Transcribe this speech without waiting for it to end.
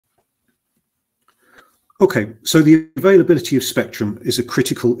Okay, so the availability of spectrum is a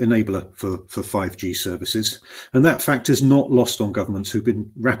critical enabler for 5G services, and that fact is not lost on governments who've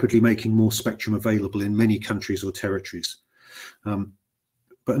been rapidly making more spectrum available in many countries or territories. But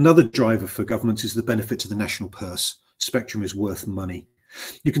another driver for governments is the benefit to the national purse. Spectrum is worth money.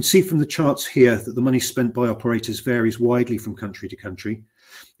 You can see from the charts here that the money spent by operators varies widely from country to country.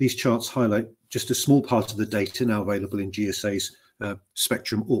 These charts highlight just a small part of the data now available in GSA's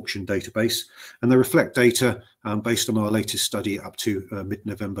spectrum auction database, and they reflect data based on our latest study up to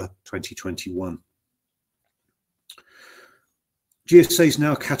mid-November 2021. GSA's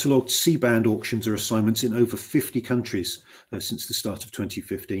now catalogued C-band auctions or assignments in over 50 countries since the start of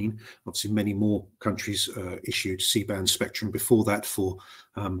 2015. Obviously, many more countries issued C-band spectrum before that for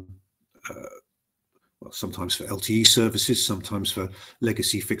well, sometimes for LTE services, sometimes for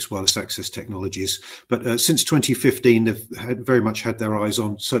legacy fixed wireless access technologies. But since 2015, they've very much had their eyes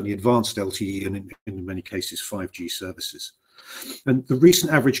on certainly advanced LTE and in many cases 5G services. And the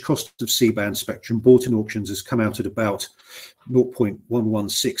recent average cost of C-band spectrum bought in auctions has come out at about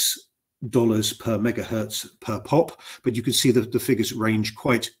 $0.116 per megahertz per pop, but you can see that the figures range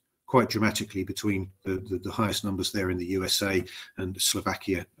quite dramatically between the highest numbers there in the USA and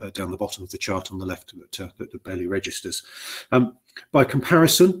Slovakia down the bottom of the chart on the left that barely registers. By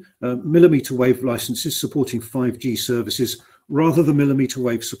comparison, millimeter wave licenses supporting 5G services rather than millimeter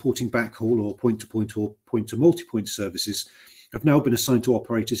wave supporting backhaul or point-to-point or point-to-multipoint services have now been assigned to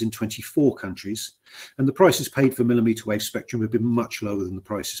operators in 24 countries, and the prices paid for millimeter wave spectrum have been much lower than the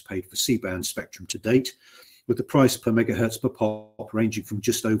prices paid for C-band spectrum to date, with the price per megahertz per pop ranging from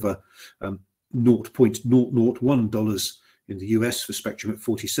just over $0.001 in the US for spectrum at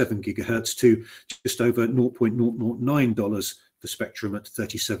 47 gigahertz to just over $0.009 for spectrum at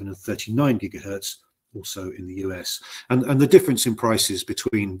 37 and 39 gigahertz, also in the US. And the difference in prices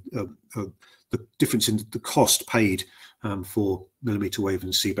between the difference in the cost paid for millimeter wave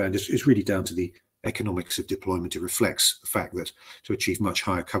and C-band is really down to the economics of deployment. It reflects the fact that to achieve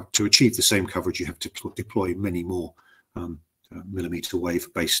the same coverage, you have to deploy many more millimeter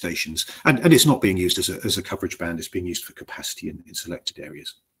wave base stations, and it's not being used as a coverage band. It's being used for capacity in selected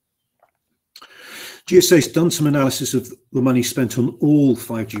areas. GSA's done some analysis of the money spent on all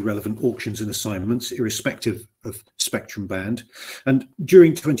 5G relevant auctions and assignments, irrespective of spectrum band. And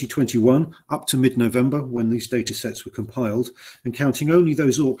during 2021, up to mid-November, when these data sets were compiled, and counting only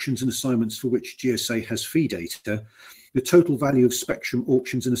those auctions and assignments for which GSA has fee data, the total value of spectrum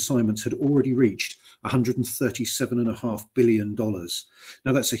auctions and assignments had already reached $137.5 billion.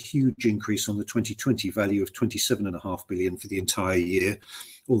 Now, that's a huge increase on the 2020 value of $27.5 billion for the entire year,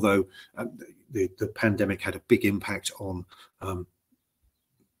 although the pandemic had a big impact on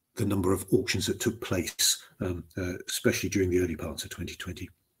the number of auctions that took place, especially during the early parts of 2020.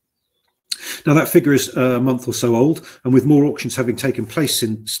 Now, that figure is a month or so old, and with more auctions having taken place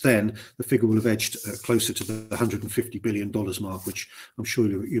since then, the figure will have edged closer to the $150 billion mark, which I'm sure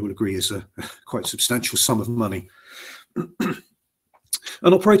you will agree is a quite substantial sum of money.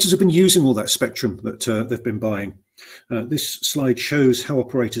 And operators have been using all that spectrum that they've been buying. This slide shows how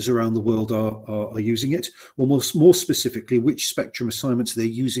operators around the world are using it, or more specifically, which spectrum assignments they're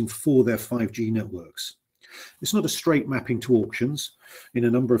using for their 5G networks. It's not a straight mapping to auctions. In a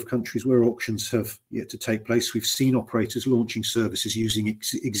number of countries where auctions have yet to take place, we've seen operators launching services using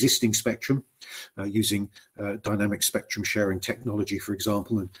existing spectrum, using dynamic spectrum sharing technology, for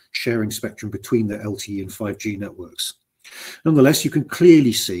example, and sharing spectrum between their LTE and 5G networks. Nonetheless, you can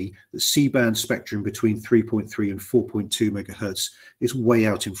clearly see that C-band spectrum between 3.3 and 4.2 megahertz is way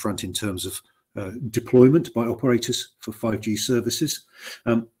out in front in terms of deployment by operators for 5G services.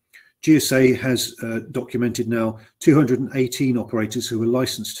 GSA has documented now 218 operators who are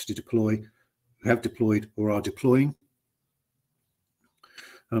licensed to deploy, who have deployed or are deploying.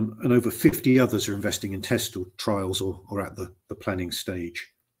 And over 50 others are investing in test or trials or at the planning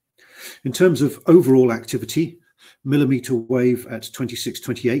stage. In terms of overall activity, millimeter wave at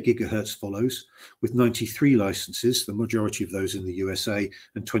 26-28 gigahertz follows, with 93 licenses, the majority of those in the USA,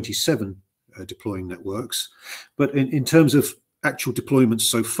 and 27 deploying networks. But in terms of actual deployments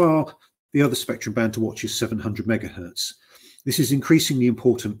so far, the other spectrum band to watch is 700 megahertz. This is increasingly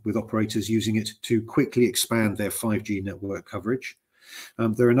important with operators using it to quickly expand their 5G network coverage.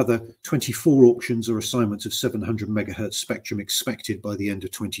 There are another 24 auctions or assignments of 700 megahertz spectrum expected by the end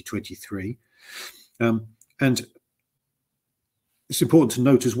of 2023. And it's important to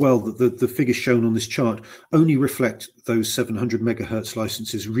note as well that the figures shown on this chart only reflect those 700 megahertz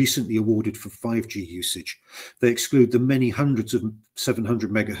licenses recently awarded for 5G usage. They exclude the many hundreds of 700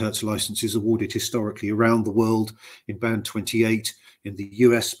 megahertz licenses awarded historically around the world in band 28, in the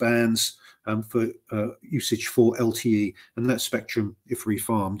US bands, for usage for LTE, and that spectrum, if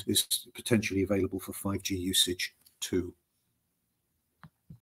refarmed, is potentially available for 5G usage too.